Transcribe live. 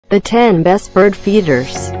The 10 Best Bird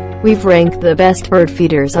Feeders. We've ranked the best bird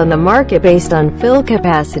feeders on the market based on fill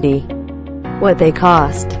capacity, what they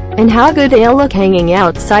cost, and how good they'll look hanging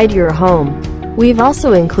outside your home. We've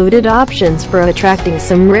also included options for attracting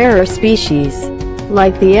some rarer species,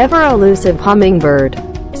 like the ever-elusive hummingbird,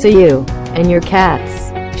 so you and your cats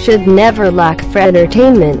should never lack for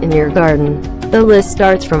entertainment in your garden. The list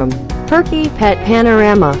starts from Perky Pet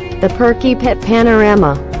Panorama. The Perky Pet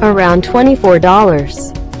Panorama, around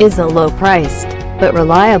 $24, is a low-priced but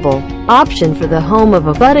reliable option for the home of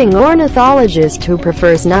a budding ornithologist who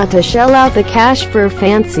prefers not to shell out the cash for a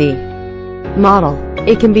fancy model.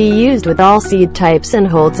 It can be used with all seed types and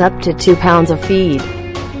holds up to 2 pounds of feed,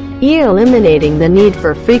 eliminating the need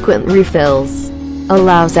for frequent refills.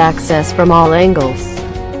 Allows access from all angles.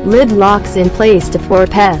 Lid locks in place to thwart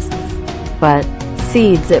pests, but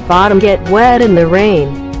seeds at bottom get wet in the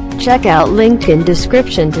rain. Check out link in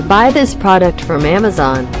description to buy this product from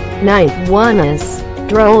Amazon. 9th one is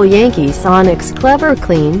Droll Yankees Onyx Clever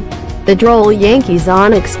Clean. The Droll Yankees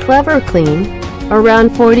Onyx Clever Clean,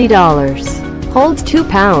 around $40, holds 2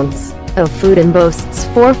 pounds of food and boasts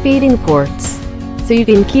 4 feeding ports, so you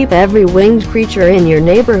can keep every winged creature in your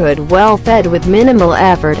neighborhood well fed with minimal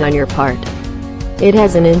effort on your part. It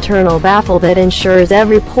has an internal baffle that ensures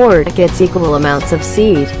every port gets equal amounts of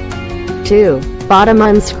seed. 2. Bottom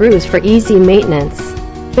unscrews for easy maintenance.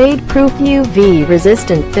 Fade-proof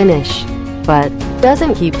UV-resistant finish, but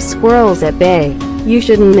doesn't keep squirrels at bay. You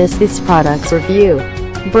shouldn't miss this product's review.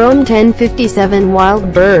 Brome 1057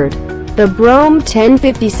 Wild Bird. The Brome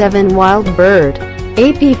 1057 Wild Bird,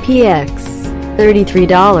 APPX,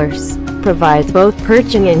 $33, provides both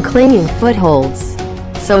perching and clinging footholds,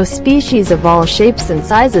 so species of all shapes and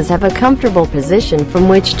sizes have a comfortable position from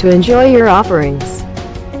which to enjoy your offerings.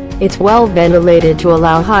 It's well ventilated to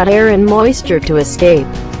allow hot air and moisture to escape,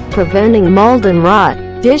 preventing mold and rot.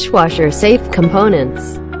 Dishwasher-safe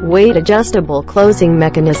components. Weight-adjustable closing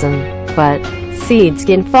mechanism. But seeds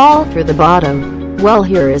can fall through the bottom. Well,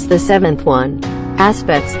 here is the 7th one.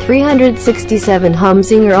 Aspects 367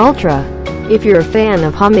 Humsinger Ultra. If you're a fan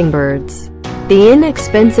of hummingbirds, the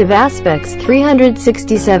inexpensive Aspects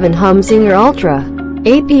 367 Humsinger Ultra,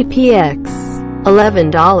 APPX,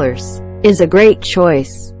 $11, is a great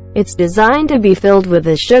choice. It's designed to be filled with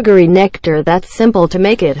a sugary nectar that's simple to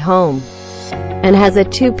make at home, and has a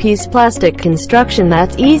 2-piece plastic construction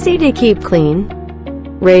that's easy to keep clean.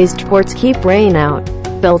 Raised ports keep rain out.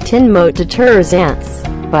 Built-in moat deters ants,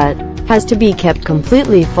 but has to be kept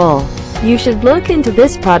completely full. You should look into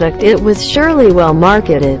this product, it was surely well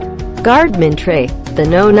marketed. Guardman Tray. The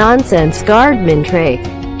no-nonsense Guardman Tray,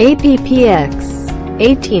 APPX,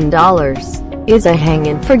 $18, is a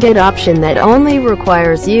hang-and-forget option that only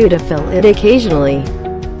requires you to fill it occasionally.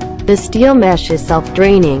 The steel mesh is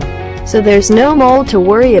self-draining, so there's no mold to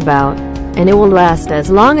worry about, and it will last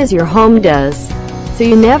as long as your home does, so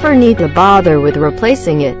you never need to bother with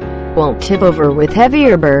replacing it. Won't tip over with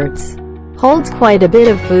heavier birds. Holds quite a bit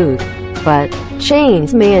of food, but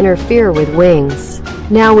chains may interfere with wings.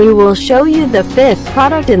 Now we will show you the 5th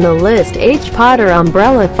product in the list, H. Potter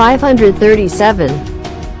Umbrella 537.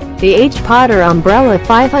 The H. Potter Umbrella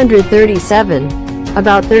 537,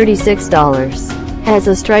 about $36, has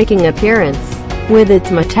a striking appearance, with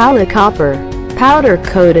its metallic copper,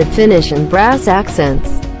 powder-coated finish and brass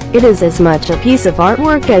accents. It is as much a piece of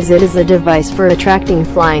artwork as it is a device for attracting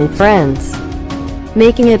flying friends,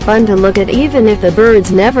 making it fun to look at even if the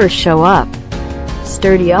birds never show up.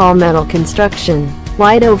 Sturdy all-metal construction,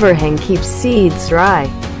 wide overhang keeps seeds dry,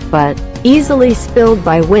 but easily spilled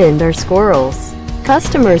by wind or squirrels.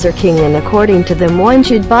 Customers are king, and according to them one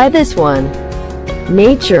should buy this one.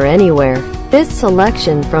 Nature Anywhere. This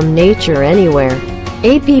selection from Nature Anywhere,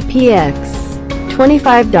 APPX,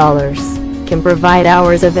 $25, can provide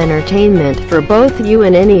hours of entertainment for both you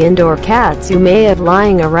and any indoor cats you may have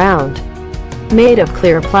lying around. Made of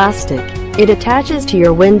clear plastic, it attaches to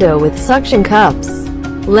your window with suction cups,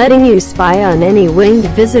 letting you spy on any winged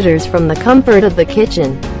visitors from the comfort of the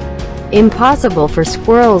kitchen. Impossible for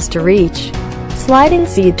squirrels to reach. Sliding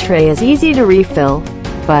seed tray is easy to refill,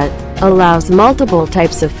 but allows multiple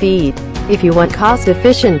types of feed. If you want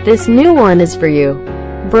cost-efficient, this new one is for you.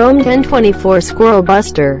 Brome 1024 Squirrel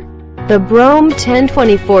Buster. The Brome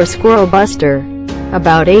 1024 Squirrel Buster,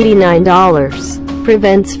 about $89,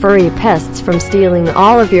 prevents furry pests from stealing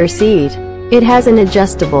all of your seed. It has an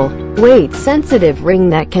adjustable, weight-sensitive ring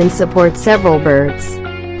that can support several birds,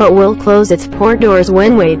 but will close its port doors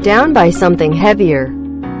when weighed down by something heavier.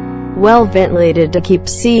 Well ventilated to keep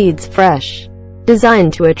seeds fresh.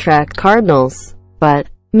 Designed to attract cardinals, but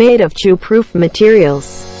made of chew-proof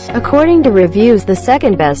materials. According to reviews, the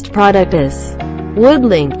second best product is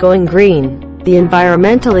Woodlink Going Green. The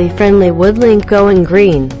environmentally friendly Woodlink Going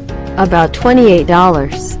Green, about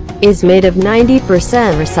 $28, is made of 90%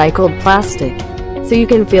 recycled plastic, so you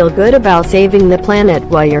can feel good about saving the planet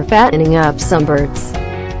while you're fattening up some birds.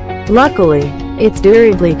 Luckily, it's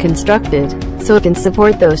durably constructed, so it can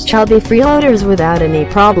support those chubby freeloaders without any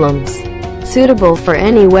problems. Suitable for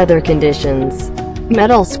any weather conditions.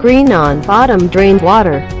 Metal screen on bottom drains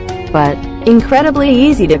water, but incredibly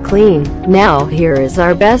easy to clean. Now here is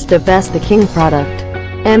our best of best, the king product.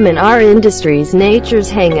 M&R Industries Nature's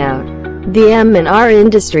Hangout. The M&R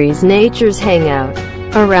Industries Nature's Hangout,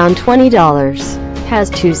 around $20, has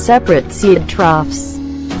 2 separate seed troughs,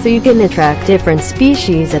 so you can attract different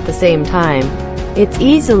species at the same time. It's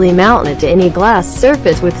easily mounted to any glass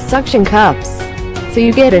surface with suction cups, so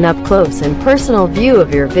you get an up-close and personal view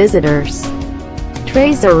of your visitors.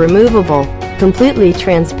 Trays are removable, completely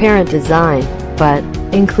transparent design, but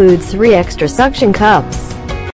includes 3 extra suction cups.